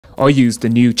I used the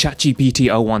new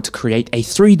ChatGPT-o1 to create a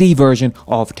 3D version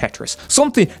of Tetris.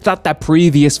 Something that the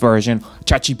previous version,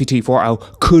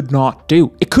 ChatGPT-4o, could not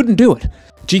do. It couldn't do it.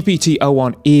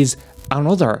 GPT-o1 is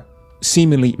another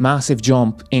seemingly massive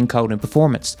jump in code and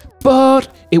performance,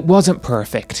 but it wasn't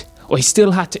perfect. I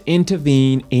still had to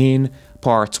intervene in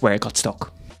parts where it got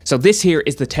stuck. So this here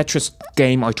is the Tetris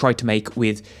game I tried to make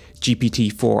with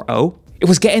GPT-4o. It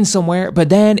was getting somewhere, but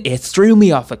then it threw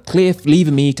me off a cliff,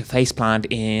 leaving me to faceplant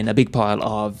in a big pile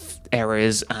of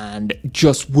errors and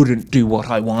just wouldn't do what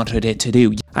I wanted it to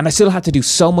do. And I still had to do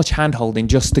so much hand-holding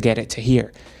just to get it to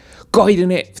here,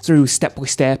 guiding it through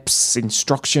step-by-steps,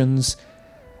 instructions,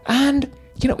 and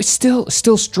you know, it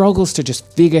still struggles to just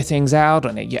figure things out,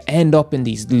 and you end up in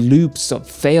these loops of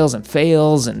fails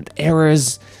and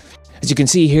errors. As you can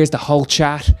see, here's the whole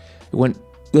chat. It went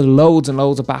loads and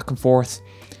loads of back and forth.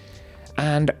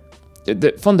 And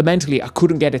fundamentally, I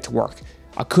couldn't get it to work.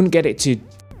 I couldn't get it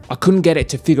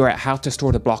to figure out how to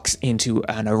store the blocks into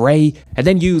an array and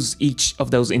then use each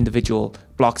of those individual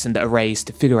blocks in the arrays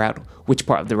to figure out which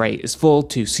part of the array is full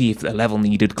to see if the level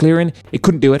needed clearing. It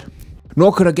couldn't do it.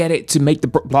 Nor could I get it to make the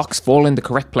blocks fall in the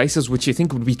correct places, which you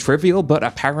think would be trivial, but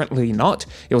apparently not.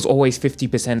 It was always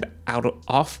 50%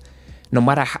 off, no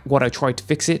matter what I tried to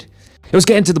fix it. It was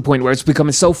getting to the point where it's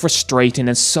becoming so frustrating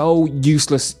and so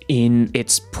useless in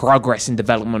its progress in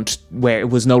development where it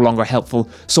was no longer helpful,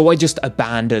 so I just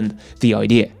abandoned the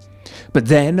idea. But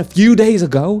then, a few days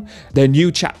ago, the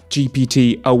new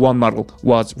ChatGPT-o1 model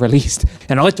was released,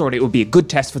 and I thought it would be a good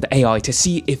test for the AI to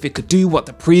see if it could do what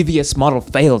the previous model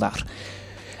failed at.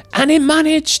 And it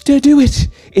managed to do it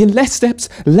in less steps,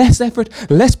 less effort,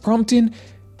 less prompting,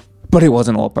 but it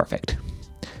wasn't all perfect.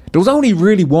 There was only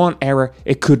really one error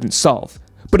it couldn't solve,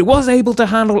 but it was able to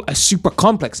handle a super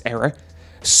complex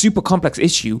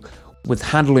issue with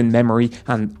handling memory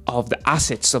and of the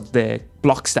assets of the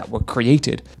blocks that were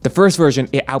created. The first version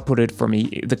it outputted for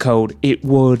me, the code, it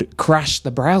would crash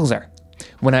the browser.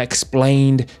 When I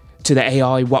explained to the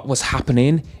AI what was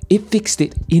happening, it fixed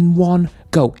it in one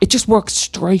go. It just worked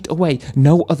straight away.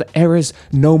 No other errors,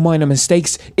 no minor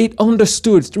mistakes. It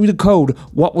understood through the code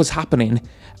what was happening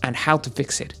and how to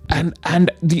fix it. And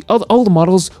the older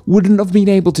models wouldn't have been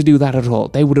able to do that at all.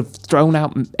 They would have thrown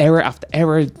out error after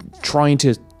error trying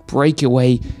to break your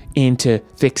way into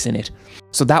fixing it.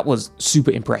 So that was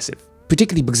super impressive,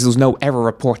 particularly because there was no error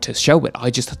report to show it. I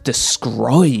just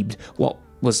described what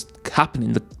was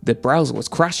happening. The browser was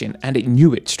crashing and it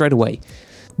knew it straight away.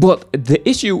 But the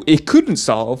issue it couldn't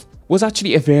solve was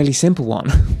actually a fairly simple one.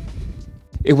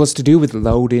 It was to do with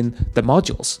loading the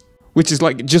modules, which is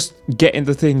like just getting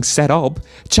the thing set up.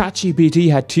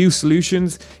 ChatGPT had two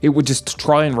solutions. It would just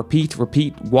try and repeat.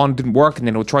 One didn't work, and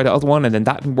then it would try the other one, and then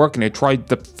that didn't work, and it tried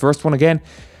the first one again.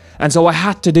 And so I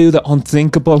had to do the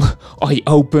unthinkable. I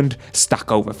opened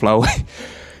Stack Overflow.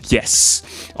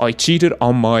 Yes, I cheated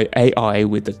on my AI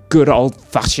with the good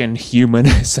old-fashioned human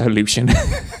solution.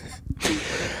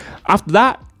 After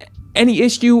that, any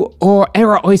issue or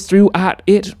error I threw at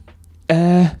it,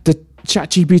 the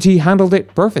ChatGPT handled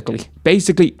it perfectly.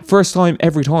 Basically, first time,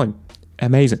 every time.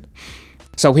 Amazing.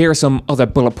 So here are some other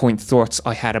bullet point thoughts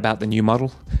I had about the new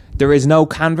model. There is no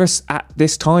canvas at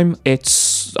this time.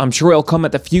 I'm sure it'll come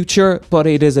at the future, but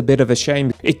it is a bit of a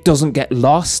shame. It doesn't get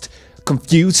lost,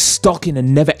 confused, stuck in a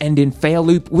never-ending fail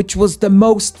loop, which was the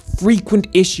most frequent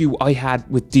issue I had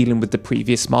with dealing with the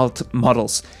previous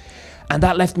models. And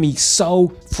that left me so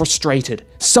frustrated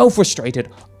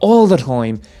all the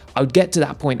time. I would get to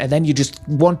that point and then you just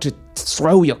want to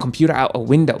throw your computer out a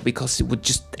window because it would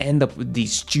just end up with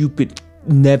these stupid,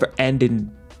 never-ending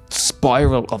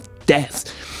spiral of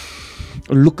death,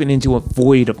 looking into a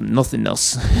void of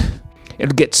nothingness. It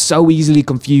would get so easily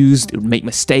confused, it would make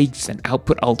mistakes and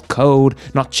output old code,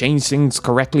 not change things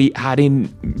correctly, add in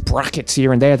brackets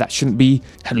here and there that shouldn't be,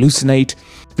 hallucinate.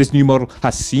 This new model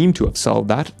has seemed to have solved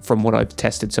that from what I've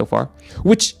tested so far,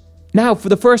 which now for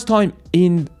the first time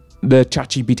in the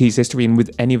ChatGPT's history and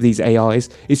with any of these AIs,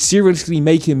 is seriously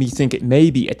making me think it may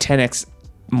be a 10x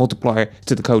multiplier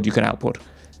to the code you can output.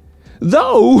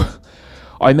 Though,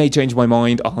 I may change my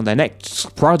mind on the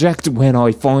next project when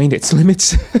I find its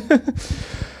limits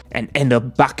and end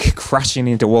up back crashing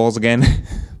into walls again.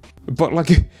 But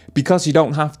like, because you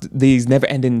don't have these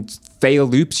never-ending fail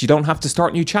loops, you don't have to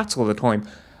start new chats all the time.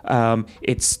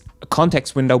 Its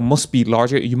context window must be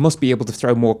larger. You must be able to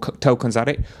throw more tokens at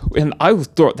it. And I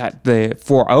thought that the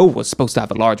 4.0 was supposed to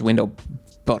have a large window,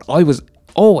 but I was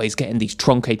always getting these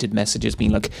truncated messages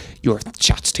being like, your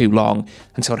chat's too long,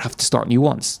 and so I'd have to start new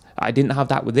ones. I didn't have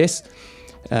that with this.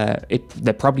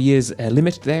 There probably is a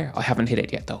limit there. I haven't hit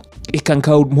it yet though. It can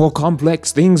code more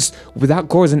complex things without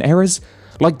causing errors.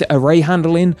 like the array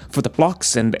handling for the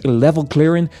blocks and level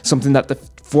clearing, something that the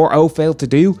 4.0 failed to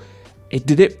do. It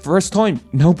did it first time,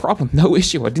 no problem, no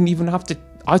issue. I didn't even have to,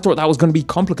 I thought that was going to be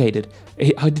complicated.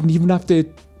 I didn't even have to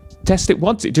test it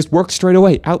once, it just worked straight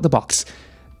away, out the box.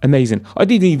 Amazing. I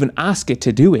didn't even ask it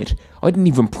to do it. I didn't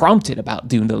even prompt it about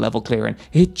doing the level clearing.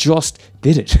 It just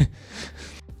did it.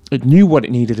 It knew what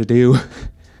it needed to do.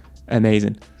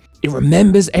 Amazing. It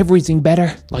remembers everything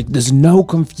better. Like, there's no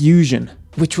confusion,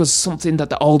 which was something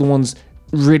that the older ones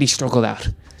really struggled at.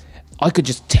 I could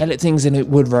just tell it things and it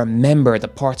would remember the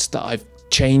parts that I've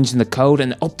changed in the code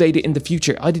and update it in the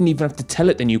future. I didn't even have to tell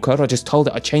it the new code. I just told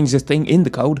it I changed this thing in the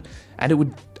code and it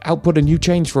would output a new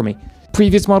change for me.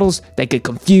 Previous models, they get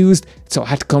confused, so I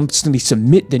had to constantly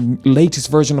submit the latest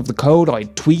version of the code I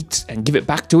tweaked and give it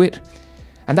back to it.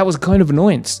 And that was a kind of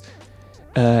annoyance.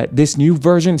 This new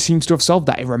version seems to have solved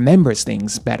that. It remembers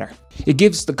things better. It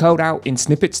gives the code out in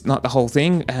snippets, not the whole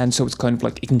thing, and so it's kind of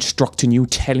like instructing you,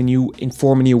 telling you,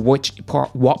 informing you what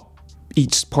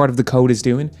each part of the code is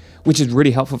doing, which is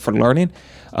really helpful for learning.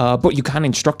 But you can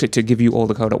instruct it to give you all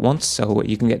the code at once, so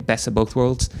you can get best of both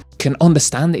worlds. Can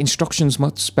understand the instructions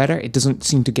much better. It doesn't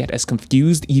seem to get as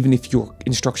confused, even if your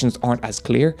instructions aren't as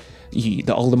clear.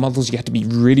 The older models, you have to be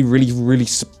really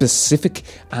specific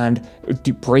and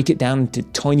to break it down into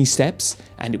tiny steps,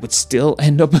 and it would still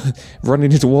end up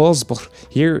running into walls. But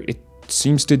here, it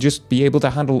seems to just be able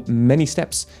to handle many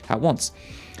steps at once.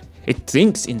 It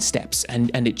thinks in steps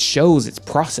and it shows its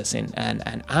processing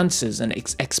and answers and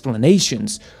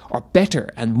explanations are better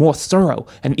and more thorough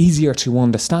and easier to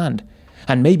understand.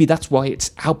 And maybe that's why it's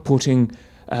outputting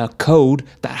code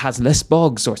that has less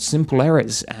bugs or simple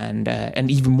errors and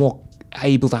even more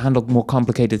able to handle more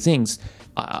complicated things.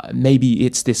 Maybe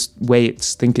it's this way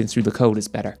it's thinking through the code is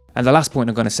better. And the last point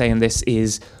I'm going to say on this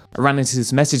is I ran into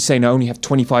this message saying I only have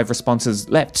 25 responses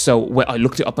left. So I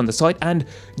looked it up on the site and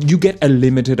you get a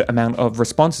limited amount of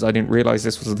responses. I didn't realize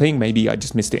this was a thing. Maybe I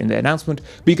just missed it in the announcement,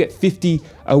 but you get 50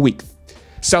 a week.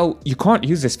 So you can't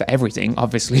use this for everything.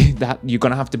 Obviously, that you're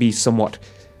going to have to be somewhat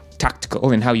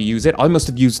tactical in how you use it. I must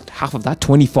have used half of that,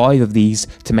 25 of these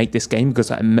to make this game because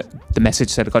the message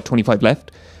said I got 25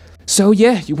 left. So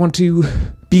yeah, you want to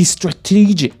be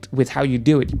strategic with how you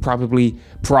do it. You probably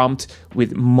prompt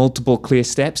with multiple clear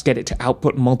steps, get it to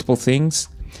output multiple things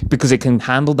because it can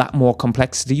handle that more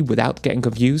complexity without getting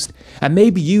confused. And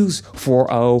maybe use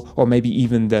 4.0 or maybe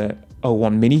even the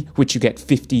 01 mini, which you get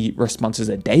 50 responses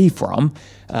a day from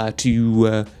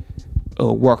to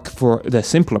work for the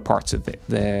simpler parts of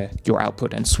your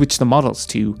output and switch the models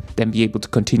to then be able to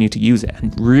continue to use it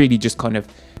and really just kind of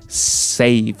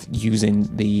save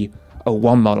using the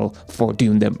 01 model for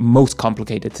doing the most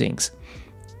complicated things.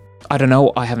 I don't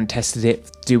know, I haven't tested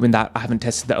it doing that. I haven't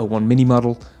tested the 01 mini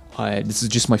model. This is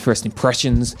just my first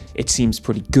impressions. It seems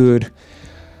pretty good.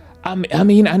 I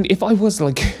mean, and if I was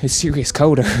like a serious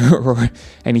coder or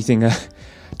anything,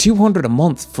 200 a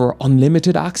month for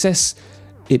unlimited access,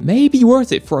 it may be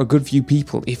worth it for a good few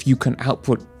people if you can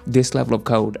output this level of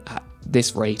code at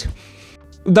this rate.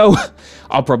 Though,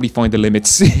 I'll probably find the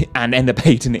limits and end up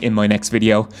hating it in my next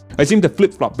video. I seem to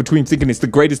flip-flop between thinking it's the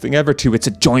greatest thing ever to it's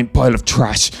a giant pile of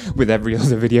trash with every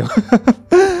other video.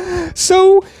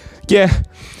 So, yeah,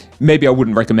 maybe I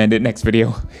wouldn't recommend it next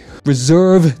video.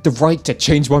 Reserve the right to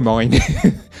change my mind.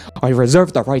 I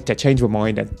reserve the right to change my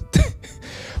mind.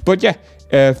 But yeah,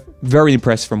 very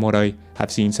impressed from what I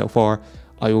have seen so far.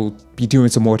 I will be doing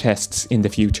some more tests in the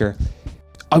future.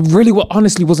 I really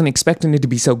honestly wasn't expecting it to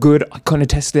be so good. I kind of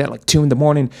tested it at like 2 in the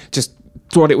morning, just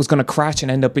thought it was going to crash and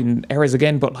end up in errors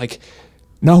again, but like,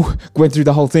 no, went through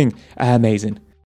the whole thing. Amazing.